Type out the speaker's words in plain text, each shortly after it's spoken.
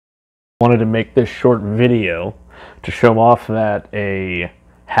Wanted to make this short video to show off that a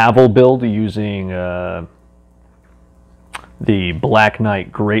Havel build using the Black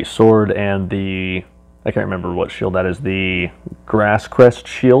Knight Greatsword and the, I can't remember what shield that is, the Grass Crest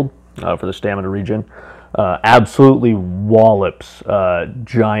shield for the stamina regen. Absolutely wallops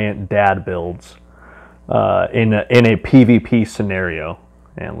giant dad builds in a PvP scenario.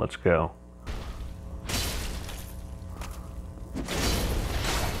 And let's go.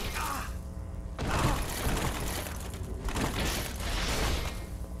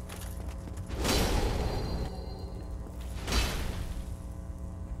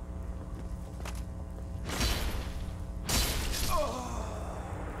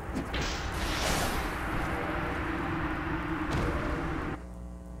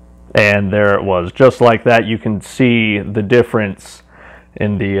 And there it was, just like that. You can see the difference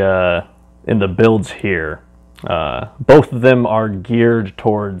in the builds here. Both of them are geared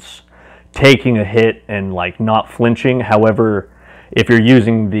towards taking a hit and like not flinching. However, if you're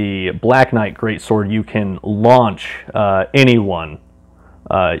using the Black Knight Greatsword, you can launch anyone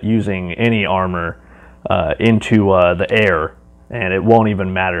using any armor into the air, and it won't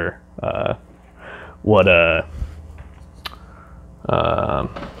even matter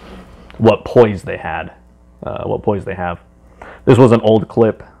what poise they had, what poise they have. This was an old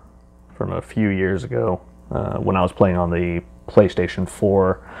clip from a few years ago when I was playing on the PlayStation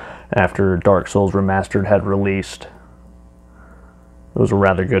 4 after Dark Souls Remastered had released. It was a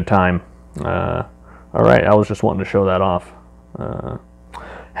rather good time. Alright, I was just wanting to show that off.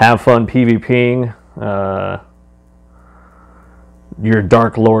 Have fun PvPing. Your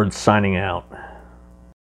Dark Lord signing out.